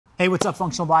Hey, what's up,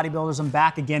 functional bodybuilders? I'm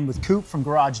back again with Coop from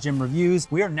Garage Gym Reviews.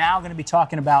 We are now gonna be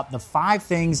talking about the 5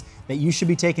 things that you should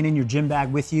be taking in your gym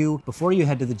bag with you before you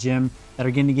head to the gym that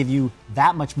are gonna give you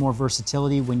that much more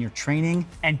versatility when you're training.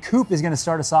 And Coop is gonna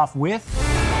start us off with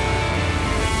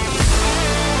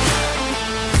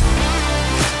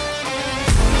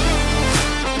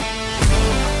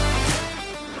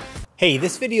Hey,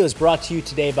 this video is brought to you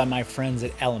today by my friends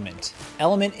at LMNT.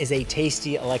 LMNT is a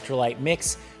tasty electrolyte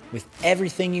mix with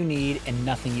everything you need and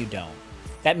nothing you don't.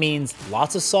 That means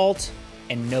lots of salt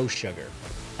and no sugar.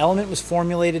 LMNT was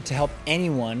formulated to help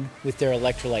anyone with their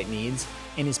electrolyte needs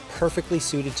and is perfectly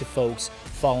suited to folks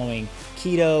following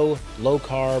keto, low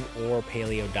carb, or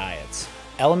paleo diets.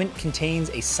 LMNT contains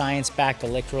a science-backed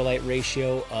electrolyte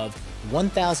ratio of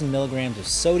 1,000 milligrams of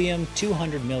sodium,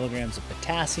 200 milligrams of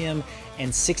potassium,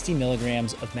 and 60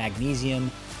 milligrams of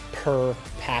magnesium per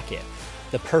packet.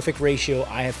 The perfect ratio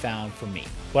I have found for me.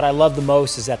 What I love the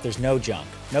most is that there's no junk,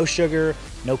 no sugar,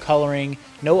 no coloring,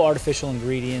 no artificial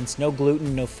ingredients, no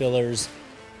gluten, no fillers,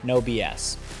 no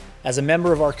BS. As a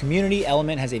member of our community,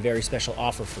 LMNT has a very special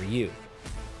offer for you.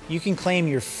 You can claim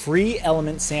your free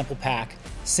LMNT sample pack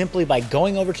simply by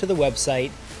going over to the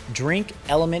website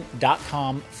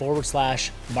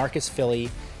drinklmnt.com/MarcusPhilly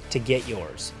to get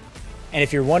yours. And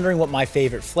if you're wondering what my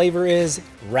favorite flavor is,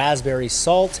 raspberry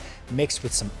salt mixed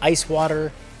with some ice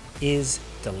water is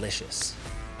delicious.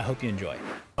 I hope you enjoy.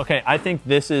 Okay, I think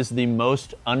this is the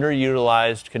most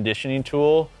underutilized conditioning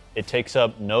tool. It takes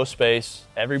up no space.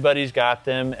 Everybody's got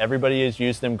them. Everybody has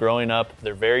used them growing up.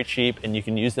 They're very cheap and you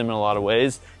can use them in a lot of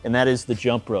ways, and that is the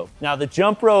jump rope. Now, the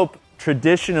jump rope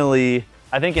traditionally,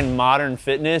 I think in modern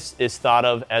fitness, is thought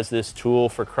of as this tool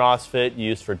for CrossFit,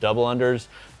 used for double unders,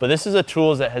 but this is a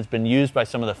tool that has been used by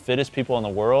some of the fittest people in the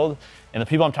world, and the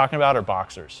people I'm talking about are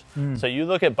boxers. So you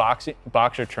look at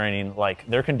boxer training, like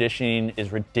their conditioning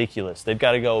is ridiculous. They've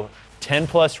got to go 10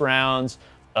 plus rounds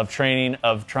of training,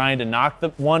 of trying to knock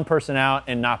the one person out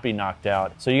and not be knocked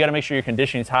out. So you got to make sure your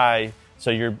conditioning is high,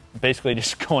 so you're basically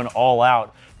just going all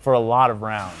out for a lot of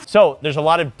rounds. So there's a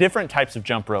lot of different types of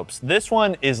jump ropes. This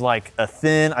one is like a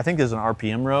thin, I think there's an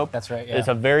RPM rope. That's right, yeah. It's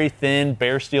a very thin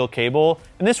bare steel cable.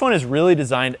 And this one is really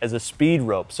designed as a speed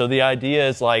rope. So the idea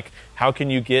is like, how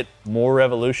can you get more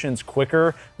revolutions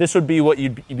quicker? This would be what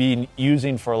you'd be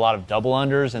using for a lot of double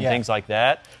unders and things like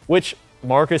that, which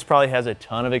Marcus probably has a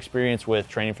ton of experience with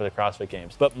training for the CrossFit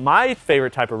Games. But my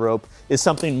favorite type of rope is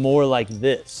something more like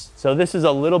this. So this is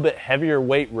a little bit heavier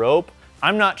weight rope.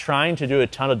 I'm not trying to do a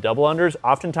ton of double unders.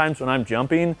 Oftentimes when I'm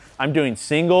jumping, I'm doing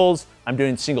singles, I'm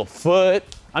doing single foot.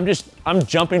 I'm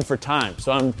jumping for time.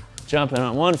 So I'm jumping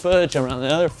on one foot, jumping on the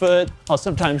other foot. I'll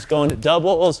sometimes go into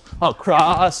doubles, I'll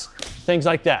cross, things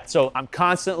like that. So I'm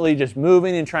constantly just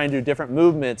moving and trying to do different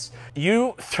movements.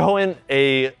 You throw in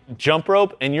a jump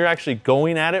rope and you're actually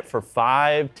going at it for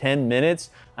 5-10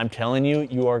 minutes. I'm telling you,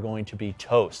 you are going to be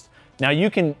toast. Now you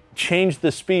can change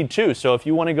the speed too. So if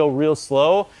you want to go real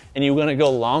slow and you want to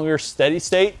go longer steady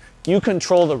state, you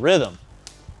control the rhythm.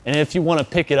 And if you want to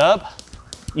pick it up,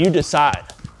 you decide.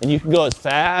 And you can go as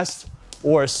fast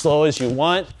or as slow as you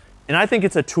want. And I think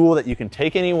it's a tool that you can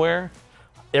take anywhere.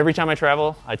 Every time I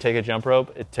travel, I take a jump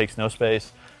rope. It takes no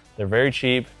space. They're very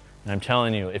cheap. And I'm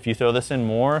telling you, if you throw this in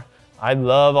more, I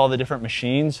love all the different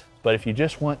machines, but if you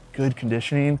just want good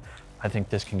conditioning, I think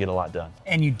this can get a lot done.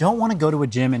 And you don't want to go to a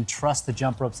gym and trust the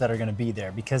jump ropes that are going to be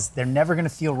there, because they're never going to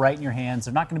feel right in your hands.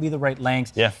 They're not going to be the right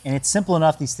length. Yeah. And it's simple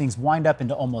enough. These things wind up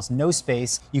into almost no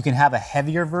space. You can have a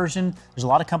heavier version. There's a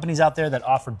lot of companies out there that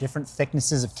offer different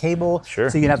thicknesses of cable. Sure.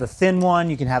 So you can have a thin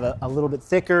one, you can have a little bit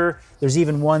thicker. There's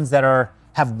even ones that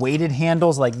have weighted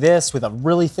handles like this with a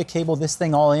really thick cable. This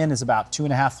thing all in is about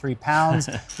 2.5–3 pounds,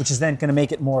 which is then gonna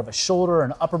make it more of a shoulder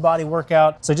and upper body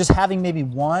workout. So just having maybe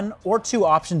 1 or 2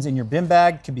 options in your bin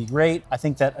bag could be great. I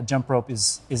think that a jump rope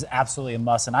is absolutely a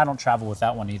must, and I don't travel with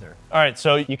that one either. All right,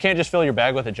 so you can't just fill your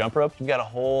bag with a jump rope. You've got a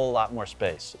whole lot more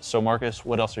space. So Marcus,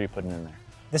 what else are you putting in there?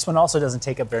 This one also doesn't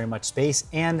take up very much space,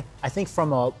 and I think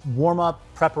from a warm-up,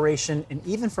 preparation, and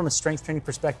even from a strength training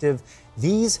perspective,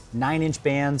 these 9-inch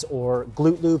bands or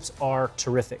glute loops are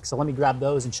terrific. So let me grab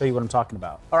those and show you what I'm talking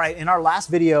about. All right, in our last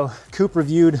video, Coop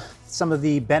reviewed some of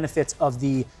the benefits of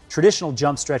the traditional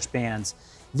jump stretch bands.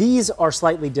 These are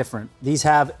slightly different. These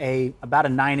have about a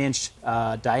 9-inch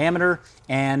diameter,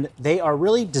 and they are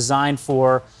really designed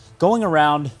for going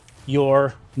around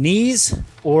your knees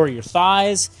or your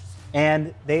thighs,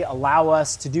 and they allow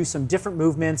us to do some different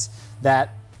movements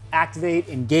that activate,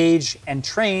 engage, and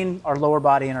train our lower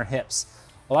body and our hips.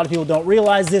 A lot of people don't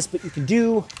realize this, but you can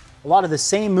do a lot of the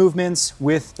same movements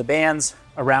with the bands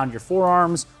around your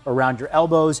forearms, around your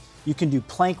elbows. You can do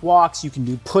plank walks, you can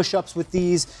do push-ups with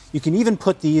these. You can even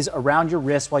put these around your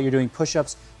wrist while you're doing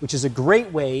push-ups, which is a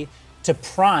great way to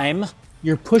prime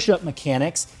your push-up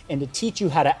mechanics and to teach you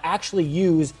how to actually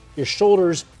use your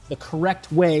shoulders the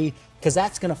correct way, because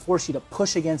that's gonna force you to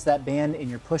push against that band in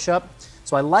your push-up.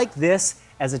 So I like this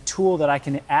as a tool that I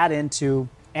can add into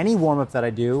any warm-up that I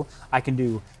do. I can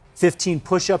do 15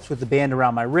 push-ups with the band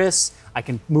around my wrists. I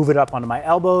can move it up onto my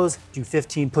elbows, do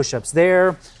 15 push-ups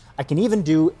there. I can even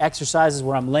do exercises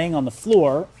where I'm laying on the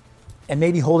floor and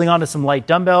maybe holding onto some light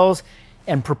dumbbells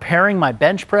and preparing my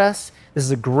bench press. This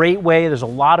is a great way. There's a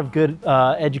lot of good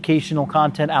educational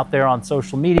content out there on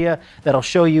social media that'll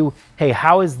show you, hey,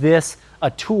 how is this a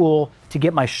tool to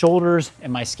get my shoulders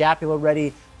and my scapula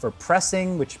ready for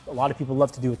pressing, which a lot of people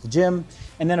love to do at the gym.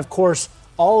 And then of course,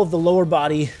 all of the lower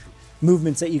body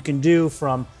movements that you can do,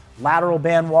 from lateral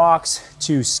band walks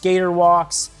to skater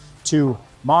walks to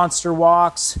monster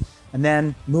walks, and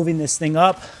then moving this thing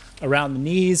up around the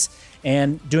knees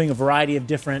and doing a variety of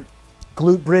different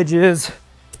glute bridges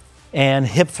and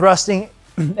hip thrusting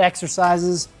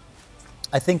exercises.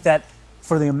 I think that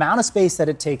for the amount of space that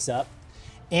it takes up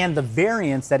and the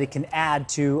variance that it can add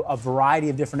to a variety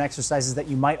of different exercises that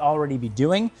you might already be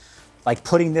doing, like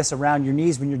putting this around your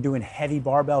knees when you're doing heavy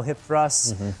barbell hip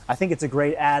thrusts. I think it's a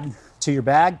great add to your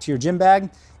bag, to your gym bag,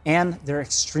 and they're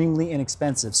extremely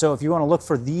inexpensive. So if you wanna look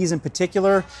for these in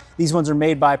particular, these ones are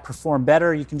made by Perform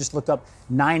Better. You can just look up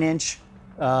 9-inch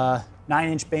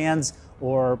bands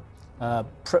or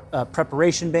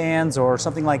preparation bands or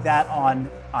something like that on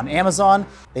Amazon.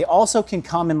 They also can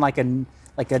come in like a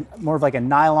more of like a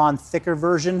nylon thicker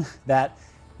version that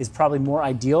is probably more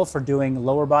ideal for doing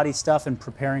lower body stuff and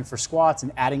preparing for squats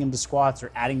and adding them to squats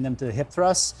or adding them to hip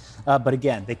thrusts. But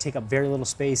again, they take up very little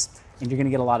space and you're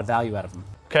gonna get a lot of value out of them.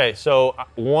 Okay, so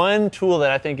one tool that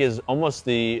I think is almost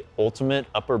the ultimate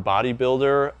upper body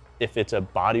builder, if it's a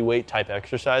body weight type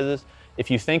exercises, if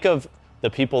you think of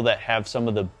the people that have some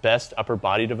of the best upper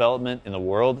body development in the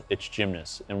world, it's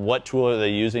gymnasts. And what tool are they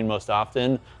using most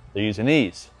often? They're using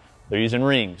these. They're using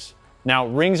rings. Now,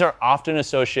 rings are often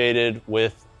associated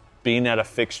with being at a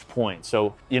fixed point.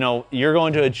 So, you know, you're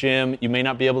going to a gym, you may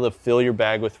not be able to fill your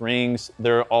bag with rings.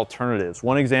 There are alternatives.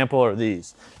 One example are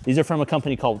these. These are from a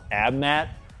company called AbMat.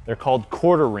 They're called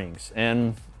quarter rings.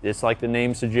 And it's like the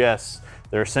name suggests,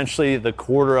 they're essentially the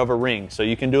quarter of a ring. So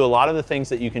you can do a lot of the things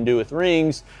that you can do with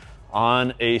rings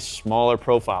on a smaller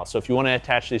profile. So if you want to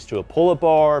attach these to a pull-up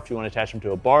bar, if you want to attach them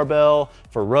to a barbell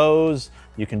for rows,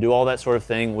 you can do all that sort of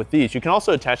thing with these. You can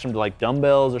also attach them to like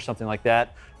dumbbells or something like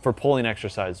that for pulling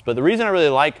exercises. But the reason I really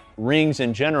like rings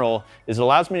in general is it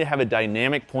allows me to have a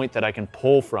dynamic point that I can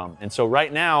pull from. And so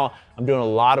right now, I'm doing a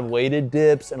lot of weighted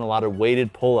dips and a lot of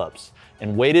weighted pull-ups.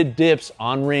 And weighted dips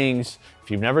on rings, if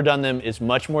you've never done them, is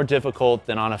much more difficult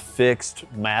than on a fixed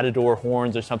Matador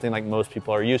horns or something like most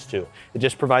people are used to. It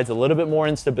just provides a little bit more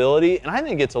instability, and I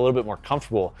think it's a little bit more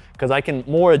comfortable because I can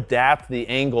more adapt the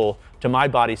angle to my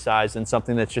body size than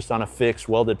something that's just on a fixed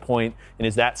welded point and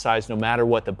is that size no matter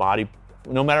what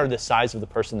no matter the size of the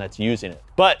person that's using it.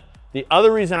 But the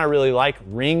other reason I really like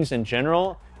rings in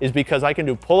general is because I can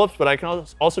do pull-ups, but I can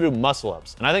also do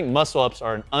muscle-ups. And I think muscle-ups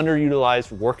are an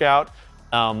underutilized workout.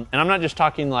 And I'm not just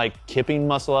talking like kipping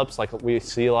muscle-ups like we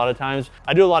see a lot of times.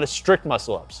 I do a lot of strict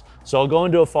muscle-ups. So I'll go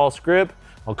into a false grip,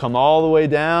 I'll come all the way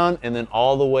down and then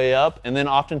all the way up. And then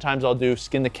oftentimes I'll do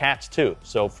skin the cats too.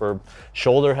 So for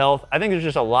shoulder health, I think there's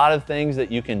just a lot of things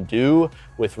that you can do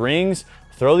with rings.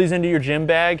 Throw these into your gym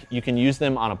bag. You can use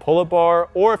them on a pull-up bar,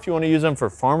 or if you want to use them for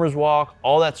farmer's walk,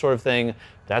 all that sort of thing.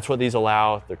 That's what these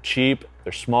allow. They're cheap,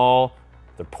 they're small,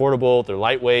 they're portable, they're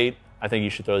lightweight. I think you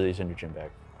should throw these in your gym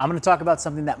bag. I'm gonna talk about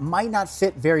something that might not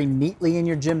fit very neatly in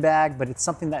your gym bag, but it's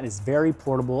something that is very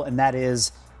portable, and that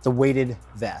is the weighted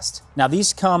vest. Now,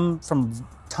 these come from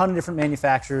a ton of different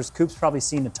manufacturers. Coop's probably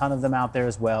seen a ton of them out there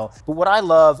as well. But what I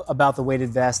love about the weighted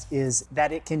vest is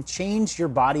that it can change your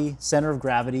body center of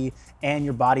gravity and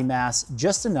your body mass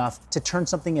just enough to turn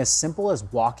something as simple as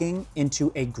walking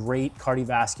into a great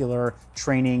cardiovascular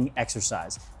training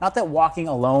exercise. Not that walking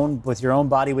alone with your own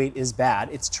body weight is bad,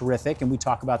 it's terrific, and we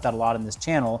talk about that a lot in this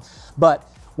channel. But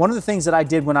one of the things that I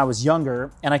did when I was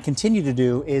younger, and I continue to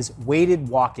do, is weighted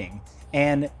walking.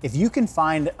 And if you can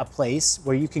find a place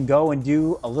where you can go and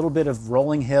do a little bit of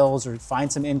rolling hills or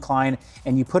find some incline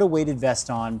and you put a weighted vest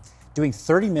on, doing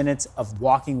 30 minutes of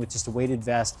walking with just a weighted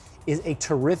vest is a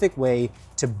terrific way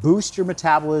to boost your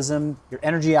metabolism, your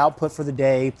energy output for the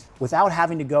day, without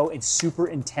having to go and super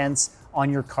intense on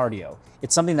your cardio.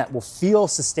 It's something that will feel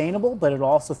sustainable, but it'll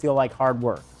also feel like hard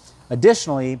work.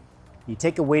 Additionally, You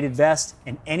take a weighted vest,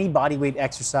 and any body weight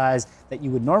exercise that you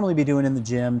would normally be doing in the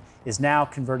gym is now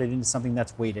converted into something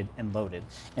that's weighted and loaded.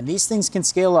 And these things can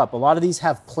scale up. A lot of these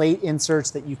have plate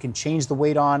inserts that you can change the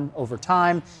weight on over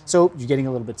time. So you're getting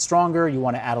a little bit stronger, you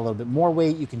want to add a little bit more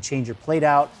weight, you can change your plate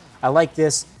out. I like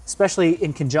this, especially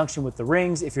in conjunction with the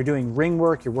rings. If you're doing ring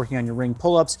work, you're working on your ring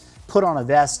pull-ups, put on a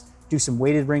vest, do some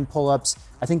weighted ring pull-ups.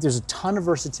 I think there's a ton of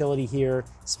versatility here,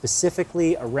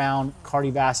 specifically around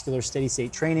cardiovascular steady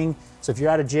state training. So if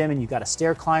you're at a gym and you've got a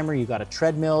stair climber, you've got a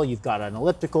treadmill, you've got an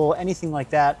elliptical, anything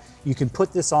like that, you can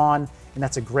put this on, and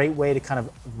that's a great way to kind of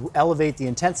elevate the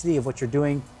intensity of what you're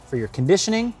doing for your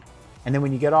conditioning. And then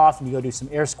when you get off and you go do some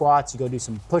air squats, you go do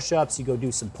some push-ups, you go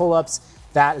do some pull-ups,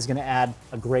 that is gonna add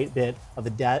a great bit of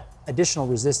additional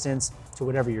resistance to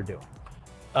whatever you're doing.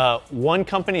 One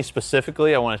company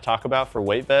specifically I want to talk about for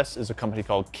weight vests is a company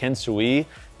called Kensui.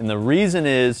 And the reason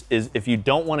is if you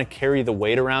don't want to carry the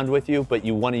weight around with you, but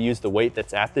you want to use the weight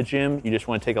that's at the gym, you just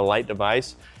want to take a light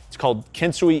device, it's called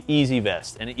Kensui Easy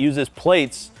Vest. And it uses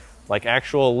plates, like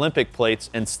actual Olympic plates,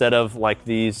 instead of like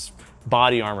these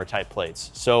body armor type plates.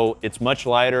 So it's much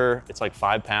lighter, it's like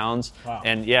 5 pounds. Wow.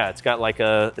 And yeah, it's got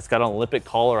an Olympic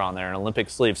collar on there, an Olympic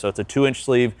sleeve. So it's a 2-inch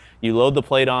sleeve. You load the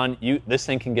plate on, this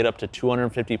thing can get up to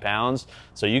 250 pounds.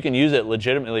 So you can use it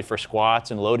legitimately for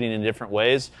squats and loading in different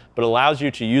ways, but allows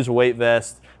you to use a weight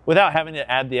vest without having to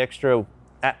add the extra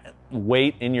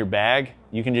weight in your bag.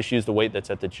 You can just use the weight that's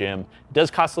at the gym. It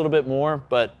does cost a little bit more,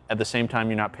 but at the same time,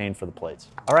 you're not paying for the plates.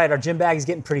 All right, our gym bag is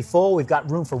getting pretty full. We've got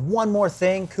room for one more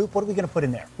thing. Coop, what are we gonna put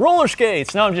in there? Roller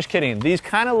skates. No, I'm just kidding. These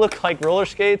kind of look like roller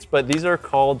skates, but these are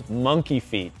called monkey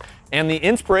feet. And the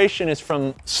inspiration is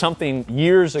from something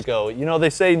years ago. You know, they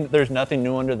say there's nothing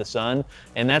new under the sun,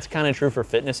 and that's kind of true for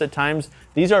fitness at times.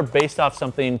 These are based off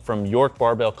something from York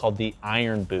Barbell called the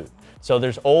Iron Boot. So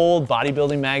there's old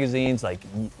bodybuilding magazines like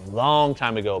long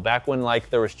time ago, back when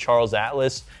like there was Charles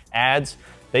Atlas ads,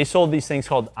 they sold these things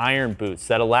called iron boots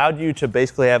that allowed you to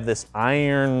basically have this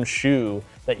iron shoe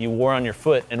that you wore on your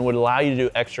foot and would allow you to do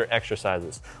extra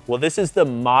exercises. Well, this is the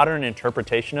modern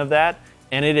interpretation of that,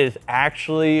 and it is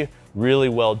actually really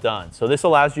well done. So this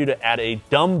allows you to add a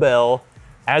dumbbell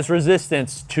as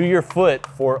resistance to your foot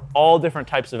for all different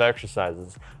types of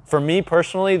exercises. For me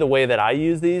personally, the way that I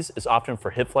use these is often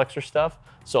for hip flexor stuff.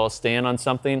 So I'll stand on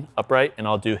something upright and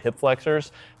I'll do hip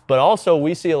flexors. But also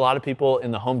we see a lot of people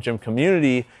in the home gym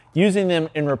community using them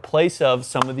in replace of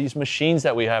some of these machines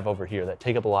that we have over here that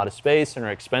take up a lot of space and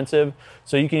are expensive.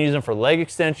 So you can use them for leg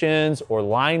extensions or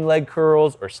lying leg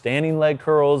curls or standing leg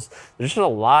curls. There's just a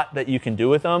lot that you can do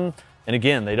with them. And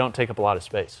again, they don't take up a lot of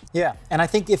space. Yeah, and I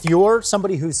think if you're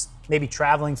somebody who's maybe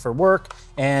traveling for work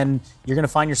and you're gonna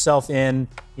find yourself in,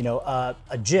 you know,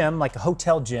 a gym, like a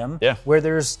hotel gym, where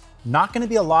there's not gonna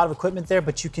be a lot of equipment there,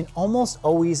 but you can almost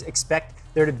always expect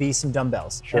there to be some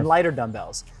dumbbells and lighter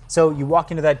dumbbells. So you walk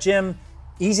into that gym,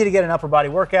 easy to get an upper body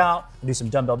workout, do some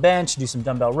dumbbell bench, do some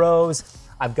dumbbell rows.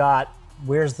 I've got,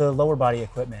 where's the lower body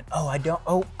equipment? I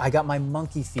got my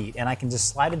monkey feet, and I can just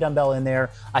slide a dumbbell in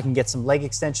there. I can get some leg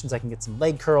extensions, I can get some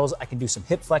leg curls, I can do some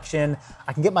hip flexion.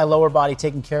 I can get my lower body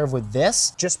taken care of with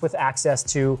this, just with access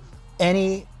to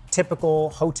any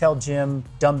typical hotel gym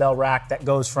dumbbell rack that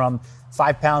goes from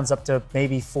 5 pounds up to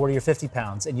maybe 40 or 50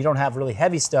 pounds. And you don't have really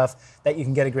heavy stuff that you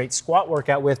can get a great squat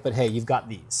workout with, but hey, you've got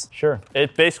these. Sure.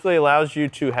 It basically allows you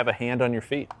to have a hand on your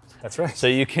feet. That's right. So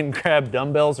you can grab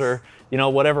dumbbells or, you know,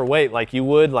 whatever weight, like you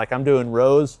would, like I'm doing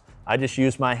rows, I just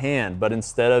use my hand, but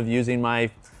instead of using I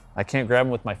can't grab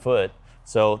them with my foot.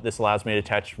 So this allows me to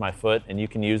attach my foot, and you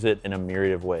can use it in a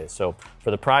myriad of ways. So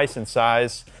for the price and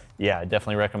size, yeah, I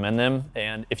definitely recommend them.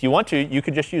 And if you want to, you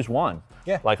could just use one.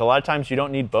 Yeah. Like a lot of times you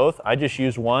don't need both. I just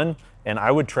use one, and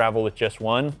I would travel with just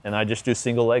one, and I just do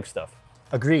single leg stuff.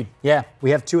 Agreed. Yeah,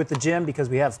 we have two at the gym because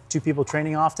we have 2 people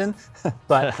training often,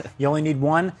 but you only need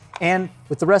one. And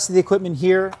with the rest of the equipment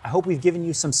here, I hope we've given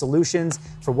you some solutions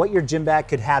for what your gym bag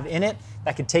could have in it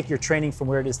that could take your training from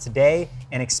where it is today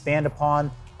and expand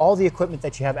upon all the equipment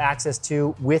that you have access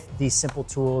to with these simple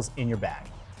tools in your bag.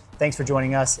 Thanks for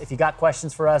joining us. If you got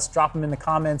questions for us, drop them in the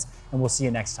comments, and we'll see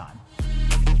you next time.